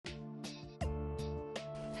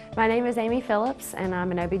My name is Amy Phillips and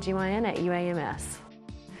I'm an OBGYN at UAMS.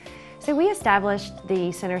 So we established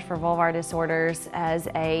the Centers for Vulvar Disorders as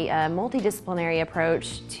a multidisciplinary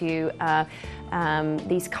approach to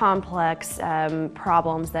these complex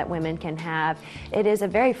problems that women can have. It is a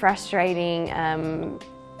very frustrating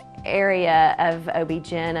area of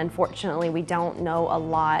OB-GYN. Unfortunately, we don't know a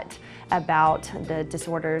lot about the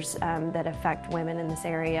disorders that affect women in this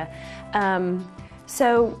area.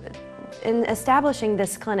 So in establishing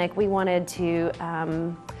this clinic, we wanted to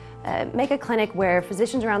make a clinic where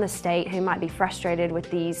physicians around the state who might be frustrated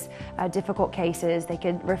with these difficult cases, they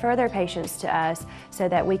could refer their patients to us so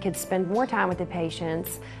that we could spend more time with the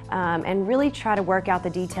patients and really try to work out the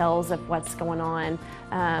details of what's going on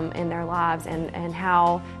in their lives and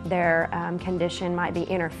how their condition might be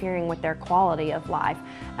interfering with their quality of life.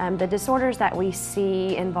 The disorders that we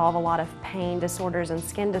see involve a lot of pain disorders and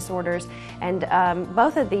skin disorders, and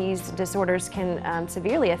both of these disorders can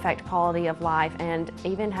severely affect quality of life and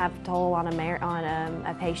even have toll on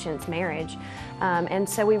a patient's marriage. And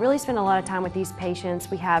so we really spend a lot of time with these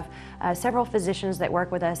patients. We have several physicians that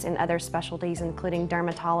work with us in other specialties, including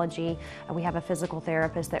dermatology. We have a physical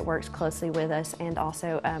therapist that works closely with us, and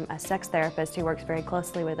also a sex therapist who works very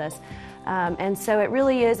closely with us. And so it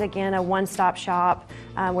really is, again, a one-stop shop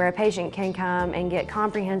where a patient can come and get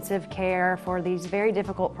comprehensive care for these very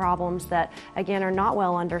difficult problems that, again, are not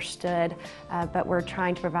well understood, but we're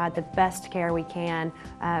trying to provide the best care we can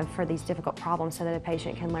for these difficult problems so that a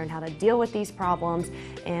patient can learn how to deal with these problems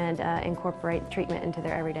and incorporate treatment into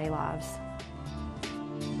their everyday lives.